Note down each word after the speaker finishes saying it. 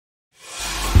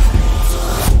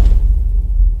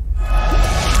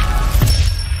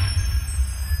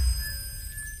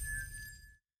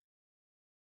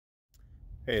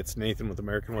Hey, it's Nathan with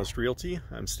American West Realty.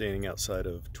 I'm standing outside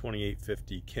of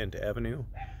 2850 Kent Avenue.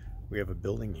 We have a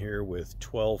building here with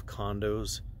 12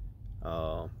 condos,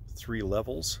 3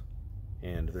 levels,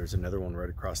 and there's another one right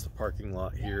across the parking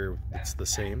lot here. It's the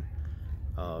same.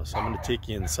 So I'm going to take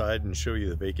you inside and show you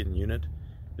the vacant unit.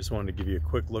 Just wanted to give you a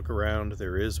quick look around.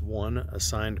 There is one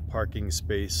assigned parking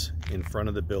space in front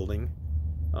of the building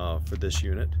for this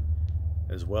unit,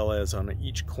 as well as on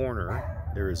each corner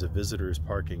there is a visitor's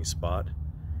parking spot.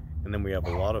 And then we have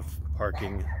a lot of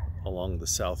parking along the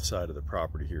south side of the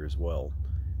property here as well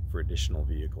for additional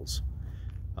vehicles.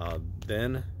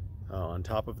 Then on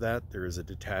top of that, there is a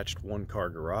detached one-car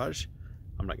garage.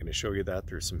 I'm not going to show you that.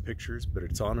 There's some pictures, but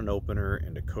it's on an opener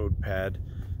and a code pad,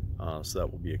 so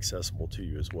that will be accessible to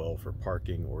you as well for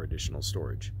parking or additional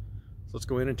storage. So let's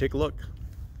go in and take a look.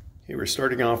 Okay, we're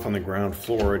starting off on the ground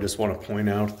floor. I just want to point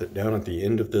out that down at the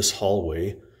end of this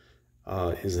hallway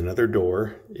is another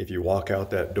door. If you walk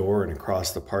out that door and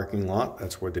across the parking lot,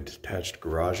 that's where the detached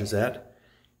garage is at.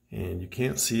 And you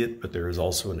can't see it, but there is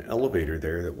also an elevator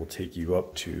there that will take you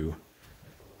up to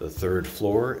the 3rd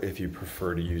floor if you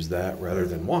prefer to use that rather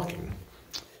than walking.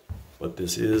 But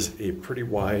this is a pretty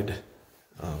wide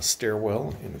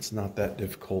stairwell, and it's not that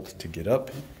difficult to get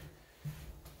up.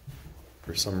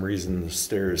 For some reason, the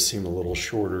stairs seem a little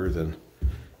shorter than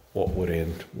what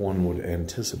one would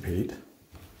anticipate.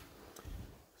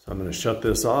 So I'm going to shut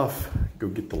this off, go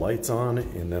get the lights on,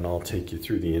 and then I'll take you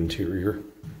through the interior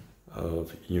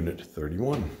of Unit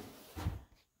 31.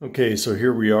 Okay, so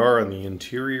here we are on the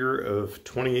interior of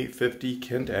 2850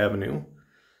 Kent Avenue,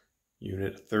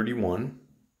 Unit 31.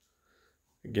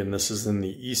 Again, this is in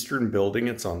the eastern building.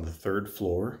 It's on the 3rd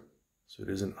floor, so it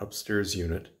is an upstairs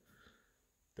unit.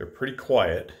 They're pretty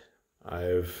quiet.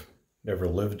 I've never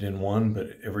lived in one,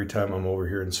 but every time I'm over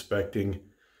here inspecting,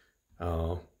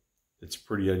 it's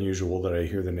pretty unusual that I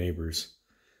hear the neighbors.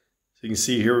 So you can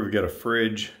see here we've got a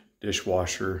fridge,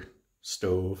 dishwasher,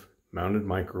 stove, mounted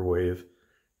microwave.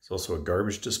 There's also a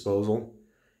garbage disposal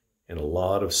and a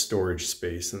lot of storage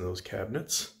space in those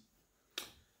cabinets.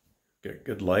 Got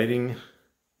good lighting.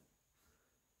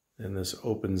 Then this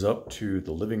opens up to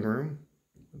the living room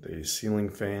with a ceiling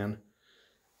fan.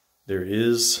 There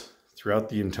is, throughout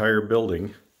the entire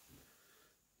building,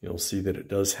 you'll see that it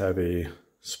does have a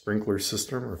sprinkler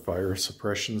system or fire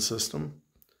suppression system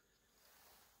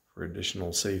for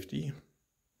additional safety.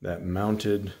 That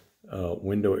mounted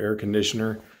window air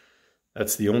conditioner,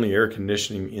 that's the only air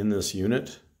conditioning in this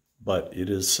unit, but it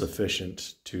is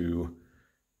sufficient to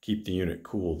keep the unit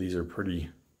cool. These are pretty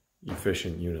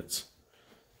efficient units.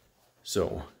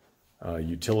 So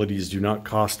utilities do not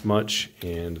cost much,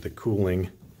 and the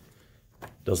cooling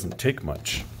doesn't take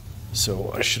much.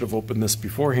 So I should have opened this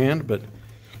beforehand, but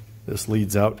this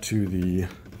leads out to the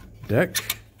deck.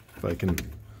 If I can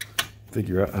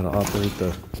figure out how to operate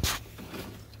the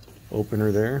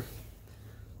opener there.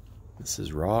 This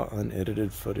is raw,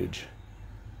 unedited footage.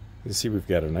 You can see we've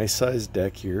got a nice sized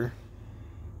deck here.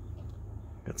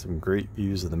 Got some great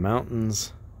views of the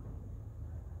mountains.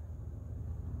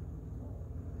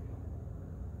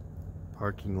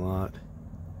 Parking lot.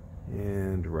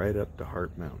 And right up to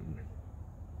Heart Mountain.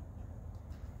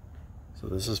 So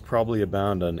this is probably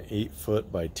about an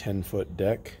 8-foot by 10-foot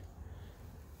deck.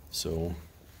 So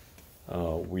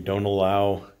we don't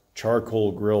allow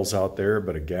charcoal grills out there,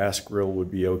 but a gas grill would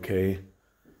be okay.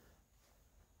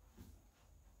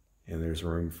 And there's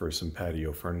room for some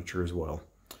patio furniture as well.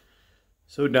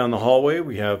 So down the hallway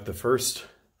we have the first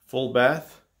full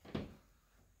bath.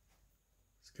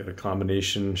 It's got a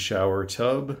combination shower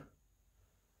tub,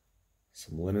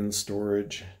 some linen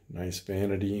storage, nice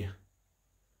vanity,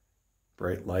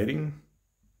 bright lighting,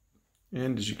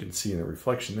 and as you can see in the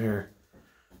reflection there,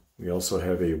 we also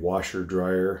have a washer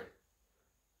dryer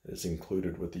that is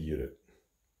included with the unit.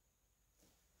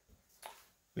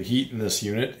 The heat in this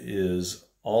unit is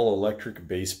all electric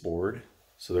baseboard,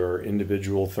 so there are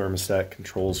individual thermostat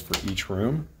controls for each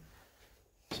room,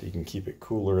 so you can keep it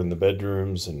cooler in the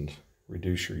bedrooms and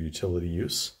reduce your utility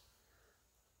use.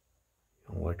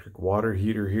 Electric water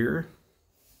heater here.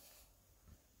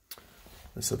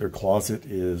 This other closet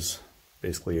is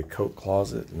basically a coat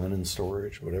closet, linen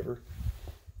storage, whatever.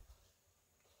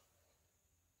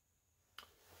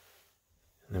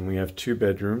 And then we have 2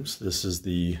 bedrooms. This is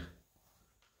the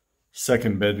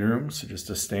 2nd bedroom, so just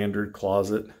a standard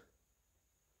closet.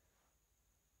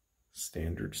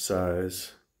 Standard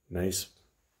size, nice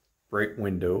bright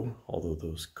window, although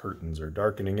those curtains are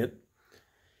darkening it.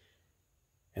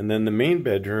 And then the main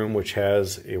bedroom, which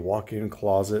has a walk-in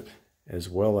closet as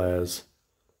well as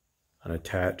an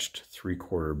attached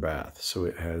 3/4 bath. So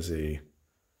it has a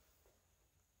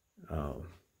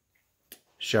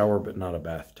shower but not a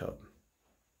bathtub.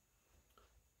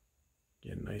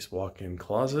 Again, nice walk-in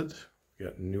closet. We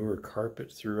got newer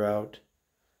carpet throughout.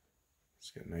 It's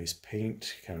got nice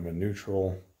paint, kind of a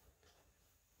neutral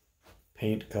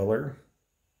paint color.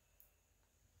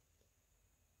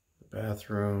 The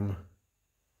bathroom.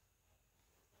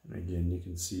 And again, you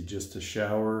can see just a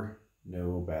shower,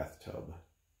 no bathtub.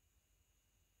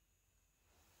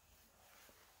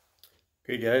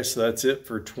 Okay guys, so that's it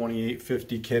for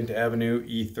 2850 Kent Avenue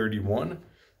E31.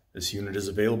 This unit is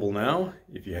available now.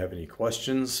 If you have any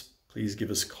questions, please give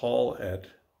us a call at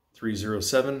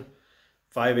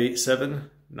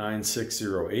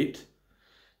 307-587-9608.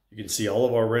 You can see all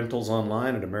of our rentals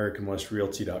online at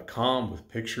AmericanWestRealty.com with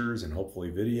pictures and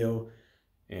hopefully video,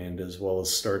 and as well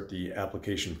as start the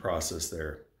application process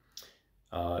there.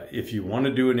 If you want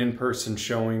to do an in-person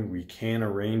showing, we can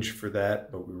arrange for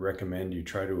that, but we recommend you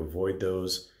try to avoid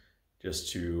those just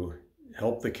to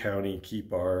help the county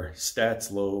keep our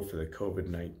stats low for the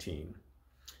COVID-19.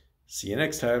 See you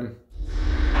next time.